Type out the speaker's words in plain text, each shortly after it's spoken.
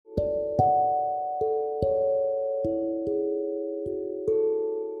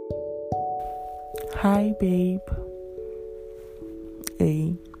Hi, babe.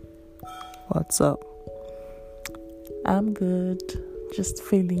 Hey, what's up? I'm good. Just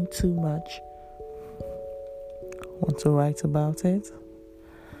feeling too much. Want to write about it?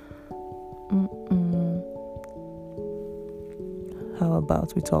 How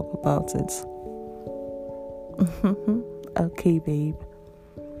about we talk about it? Okay, babe.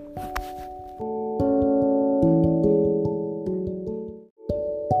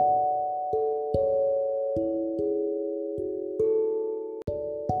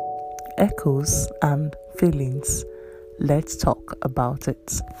 Echoes and feelings. Let's talk about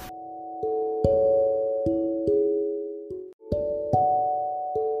it.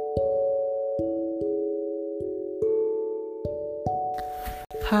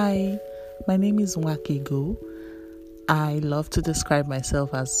 Hi, my name is Nwakigo. I love to describe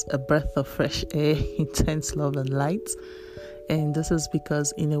myself as a breath of fresh air, intense love and light. And this is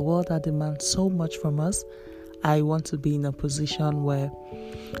because in a world that demands so much from us, I want to be in a position where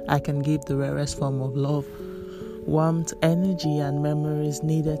I can give the rarest form of love, warmth, energy, and memories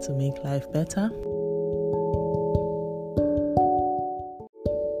needed to make life better.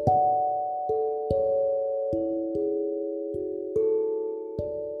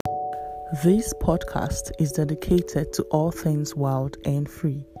 This podcast is dedicated to all things wild and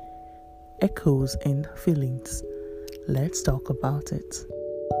free, echoes and feelings. Let's talk about it.